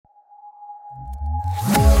Welcome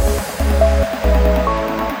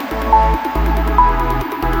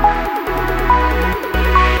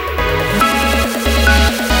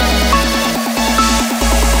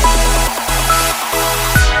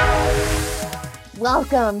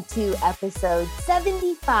to episode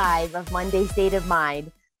 75 of Monday State of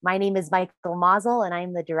Mind. My name is Michael Mazel, and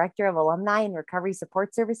I'm the Director of Alumni and Recovery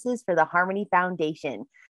Support Services for the Harmony Foundation.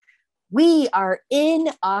 We are in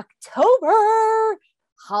October.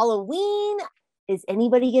 Halloween. Is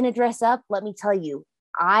anybody going to dress up? Let me tell you,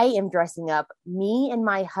 I am dressing up. Me and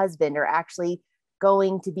my husband are actually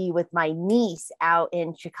going to be with my niece out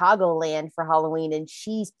in Chicagoland for Halloween, and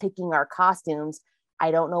she's picking our costumes.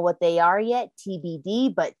 I don't know what they are yet,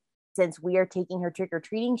 TBD, but since we are taking her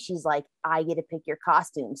trick-or-treating, she's like, I get to pick your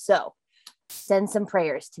costume. So send some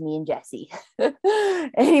prayers to me and Jesse.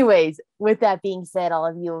 Anyways, with that being said, all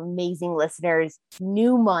of you amazing listeners,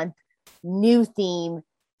 new month, new theme,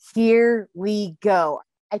 here we go.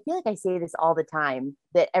 I feel like I say this all the time,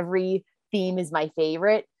 that every theme is my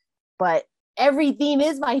favorite, but every theme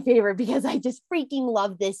is my favorite because I just freaking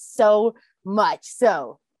love this so much.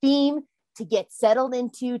 So theme to get settled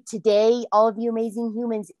into today, all of you amazing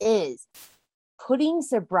humans, is putting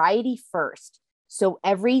sobriety first so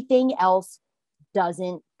everything else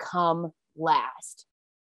doesn't come last.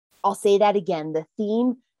 I'll say that again. The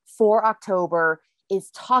theme for October is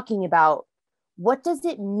talking about what does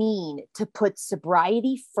it mean to put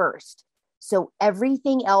sobriety first so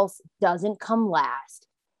everything else doesn't come last?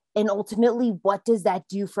 And ultimately, what does that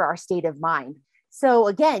do for our state of mind? So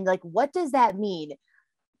again, like, what does that mean?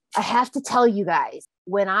 I have to tell you guys,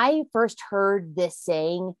 when I first heard this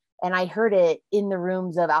saying, and I heard it in the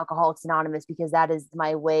rooms of Alcoholics Anonymous, because that is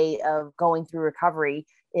my way of going through recovery,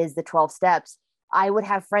 is the 12 steps. I would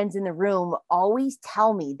have friends in the room always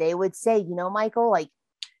tell me, they would say, you know, Michael, like,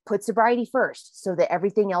 put sobriety first so that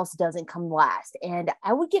everything else doesn't come last. And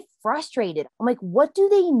I would get frustrated. I'm like, what do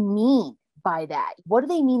they mean by that? What do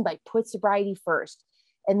they mean by put sobriety first?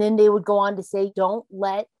 And then they would go on to say, don't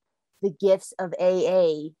let the gifts of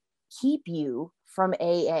AA keep you from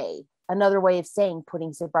AA. Another way of saying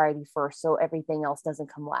putting sobriety first so everything else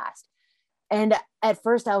doesn't come last. And at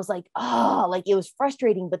first I was like, oh, like it was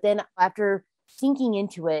frustrating. But then after sinking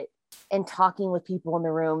into it and talking with people in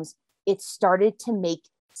the rooms, it started to make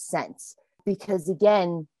sense. Because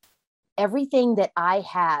again, everything that I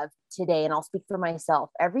have today, and I'll speak for myself,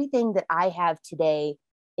 everything that I have today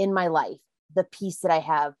in my life, the peace that I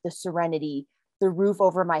have, the serenity, the roof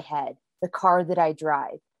over my head, the car that I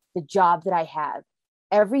drive, the job that I have,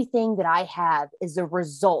 everything that I have is a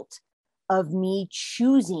result of me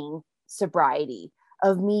choosing sobriety,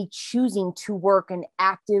 of me choosing to work an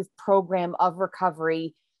active program of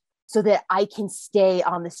recovery so that I can stay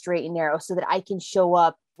on the straight and narrow, so that I can show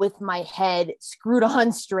up with my head screwed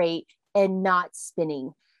on straight and not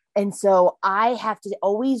spinning. And so I have to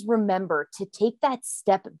always remember to take that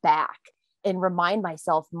step back and remind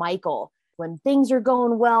myself, Michael, when things are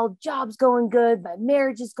going well, job's going good, my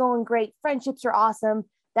marriage is going great, friendships are awesome,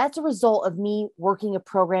 that's a result of me working a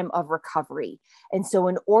program of recovery. And so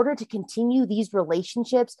in order to continue these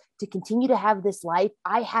relationships, to continue to have this life,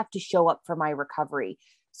 I have to show up for my recovery.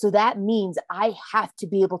 So that means I have to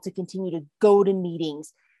be able to continue to go to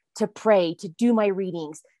meetings, to pray, to do my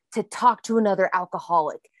readings, to talk to another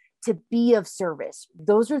alcoholic, to be of service.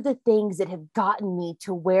 Those are the things that have gotten me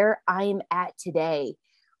to where I'm at today.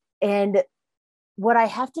 And what I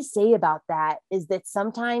have to say about that is that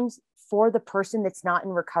sometimes for the person that's not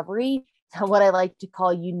in recovery, what I like to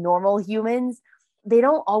call you normal humans, they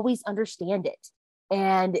don't always understand it.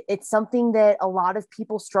 And it's something that a lot of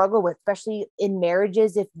people struggle with, especially in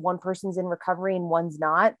marriages, if one person's in recovery and one's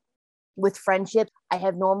not. With friendships, I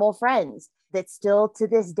have normal friends that still to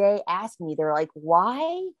this day ask me, they're like,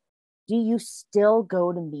 why do you still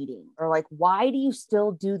go to meeting? Or like, why do you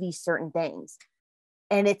still do these certain things?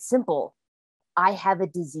 And it's simple. I have a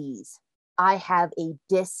disease. I have a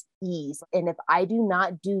dis-ease. And if I do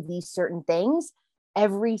not do these certain things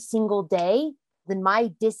every single day, then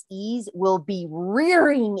my dis-ease will be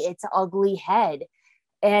rearing its ugly head.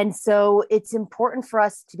 And so it's important for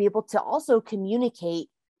us to be able to also communicate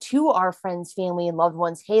to our friends, family, and loved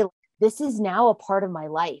ones, hey, this is now a part of my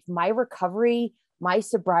life. My recovery, my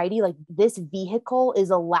sobriety, like this vehicle is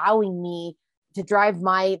allowing me to drive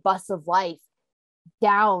my bus of life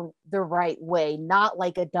down the right way, not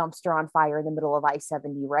like a dumpster on fire in the middle of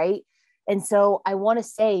I-70, right? And so I want to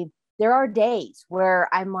say there are days where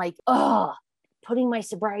I'm like, oh, putting my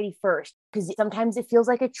sobriety first, because sometimes it feels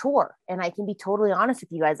like a chore. And I can be totally honest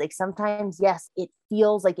with you guys. Like sometimes, yes, it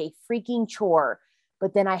feels like a freaking chore,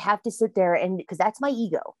 but then I have to sit there and because that's my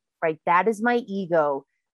ego, right? That is my ego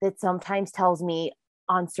that sometimes tells me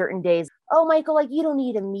on certain days, oh, Michael, like you don't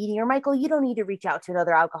need a meeting, or Michael, you don't need to reach out to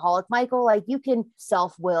another alcoholic. Michael, like you can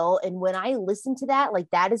self-will. And when I listen to that, like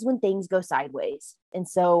that is when things go sideways. And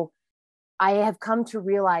so I have come to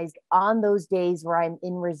realize on those days where I'm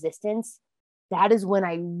in resistance, that is when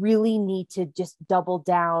I really need to just double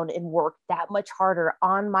down and work that much harder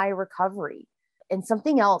on my recovery. And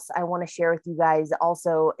something else I want to share with you guys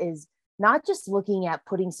also is not just looking at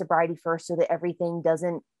putting sobriety first so that everything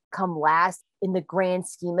doesn't come last in the grand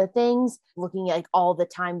scheme of things, looking at like all the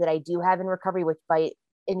time that I do have in recovery, which by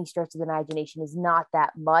any stretch of the imagination is not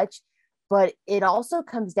that much. But it also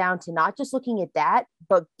comes down to not just looking at that,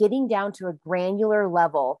 but getting down to a granular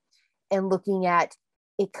level and looking at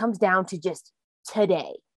it comes down to just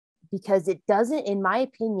today, because it doesn't, in my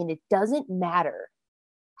opinion, it doesn't matter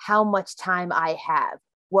how much time I have.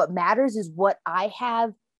 What matters is what I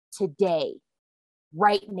have today,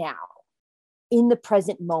 right now, in the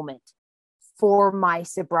present moment for my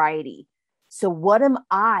sobriety. So what am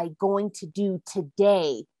I going to do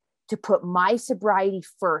today to put my sobriety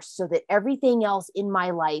first so that everything else in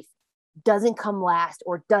my life doesn't come last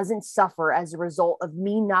or doesn't suffer as a result of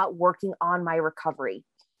me not working on my recovery?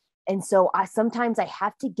 And so sometimes I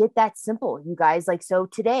have to get that simple, you guys. Like, so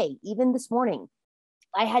today, even this morning,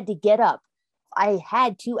 I had to get up. I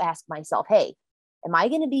had to ask myself, hey, am I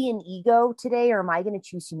going to be an ego today, or am I going to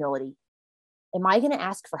choose humility? Am I going to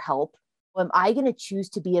ask for help? Am I going to choose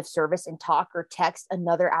to be of service and talk or text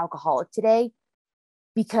another alcoholic today?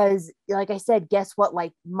 Because like I said, guess what?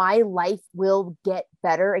 Like my life will get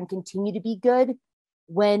better and continue to be good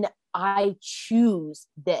when I choose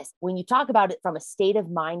this. When you talk about it from a state of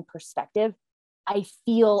mind perspective, I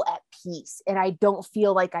feel at peace and I don't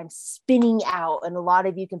feel like I'm spinning out. And a lot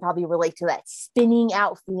of you can probably relate to that spinning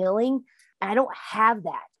out feeling. And I don't have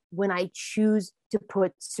that when I choose to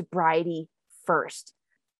put sobriety first.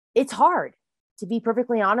 It's hard, to be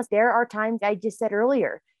perfectly honest. There are times, I just said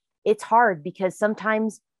earlier, it's hard because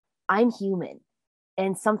sometimes I'm human,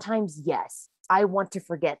 and sometimes, yes, I want to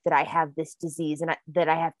forget that I have this disease and that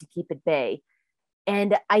I have to keep at bay.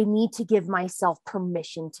 And I need to give myself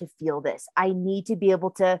permission to feel this. I need to be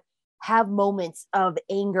able to have moments of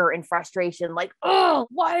anger and frustration, like, oh,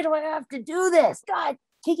 why do I have to do this? God,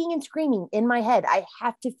 kicking and screaming in my head. I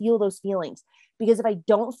have to feel those feelings, because if I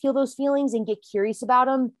don't feel those feelings and get curious about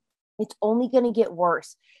them, it's only going to get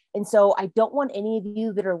worse. And so I don't want any of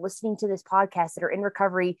you that are listening to this podcast that are in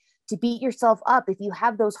recovery to beat yourself up if you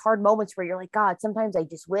have those hard moments where you're like, God, sometimes I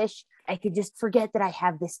just wish I could just forget that I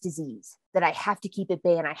have this disease, that I have to keep at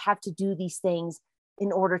bay and I have to do these things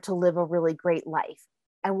in order to live a really great life.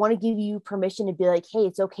 I want to give you permission to be like, hey,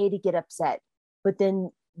 it's okay to get upset. But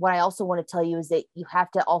then what I also want to tell you is that you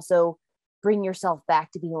have to also bring yourself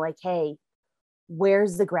back to being like, hey,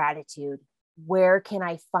 where's the gratitude? Where can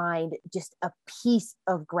I find just a piece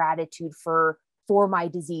of gratitude for my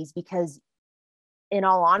disease? Because in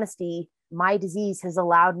all honesty, my disease has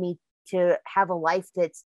allowed me to have a life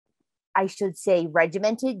that's, I should say,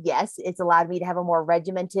 regimented. Yes, it's allowed me to have a more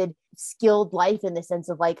regimented, skilled life in the sense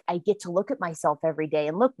of like, I get to look at myself every day,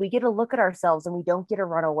 and look, we get to look at ourselves and we don't get to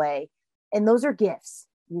run away. And those are gifts,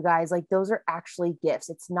 you guys. Like those are actually gifts.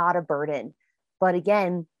 It's not a burden. But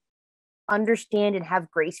again, understand and have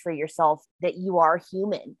grace for yourself that you are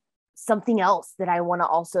human. Something else that I want to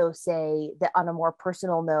also say, that on a more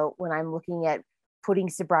personal note, when I'm looking at putting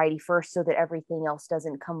sobriety first so that everything else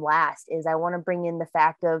doesn't come last, is I want to bring in the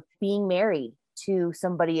fact of being married to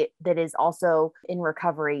somebody that is also in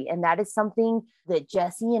recovery. And that is something that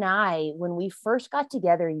Jesse and I, when we first got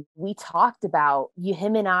together, we talked about.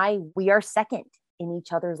 Him and I, we are second in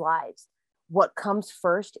each other's lives. What comes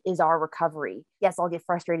first is our recovery. Yes, I'll get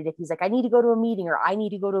frustrated if he's like, I need to go to a meeting, or I need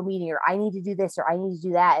to go to a meeting, or I need to do this, or I need to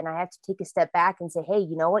do that. And I have to take a step back and say, hey,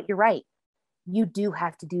 you know what? You're right. You do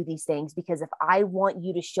have to do these things, because if I want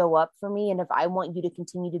you to show up for me, and if I want you to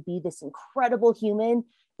continue to be this incredible human,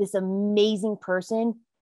 this amazing person,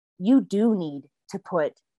 you do need to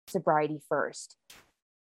put sobriety first.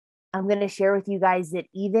 I'm going to share with you guys that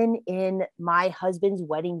even in my husband's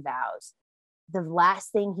wedding vows, the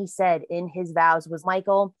last thing he said in his vows was,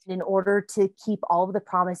 Michael, in order to keep all of the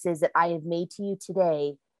promises that I have made to you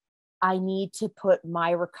today, I need to put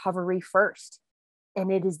my recovery first. And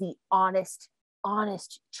it is the honest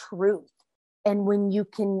truth. And when you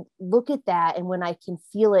can look at that, and when I can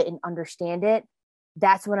feel it and understand it,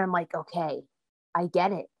 that's when I'm like, okay, I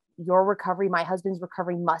get it. Your recovery, my husband's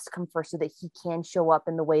recovery, must come first so that he can show up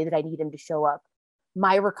in the way that I need him to show up.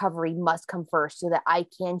 My recovery must come first so that I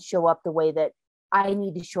can show up the way that I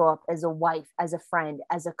need to show up, as a wife, as a friend,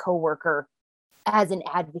 as a coworker, as an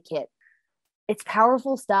advocate. It's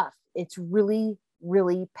powerful stuff. It's really,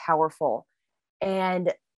 really powerful.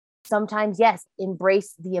 And sometimes, yes,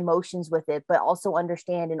 embrace the emotions with it, but also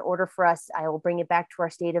understand, in order for us, I will bring it back to our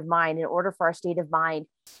state of mind. In order for our state of mind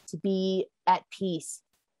to be at peace,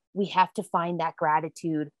 we have to find that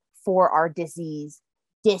gratitude for our dis-ease,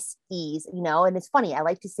 and it's funny. I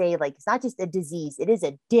like to say, like, it's not just a disease, it is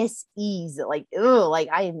a dis-ease. Like, oh, like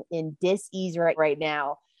I am in dis-ease right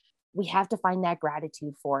now. We have to find that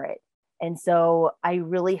gratitude for it. And so I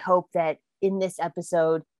really hope that in this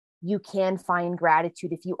episode, you can find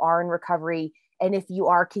gratitude if you are in recovery. And if you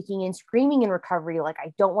are kicking and screaming in recovery, like,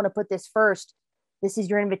 I don't want to put this first, this is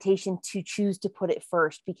your invitation to choose to put it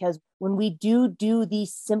first. Because when we do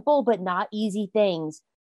these simple but not easy things,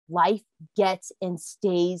 life gets and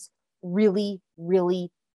stays really,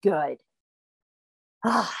 really good.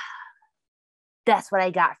 That's what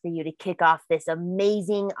I got for you to kick off this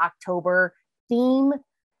amazing October theme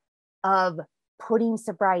of putting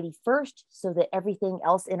sobriety first so that everything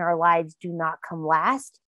else in our lives do not come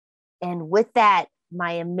last. And with that,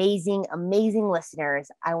 my amazing, amazing listeners,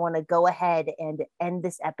 I want to go ahead and end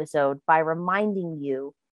this episode by reminding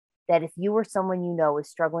you that if you or someone you know is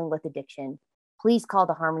struggling with addiction, please call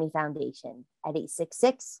the Harmony Foundation at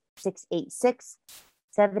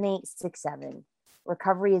 866-686-7867.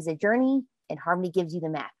 Recovery is a journey, and Harmony gives you the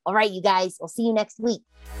map. All right, you guys, we'll see you next week.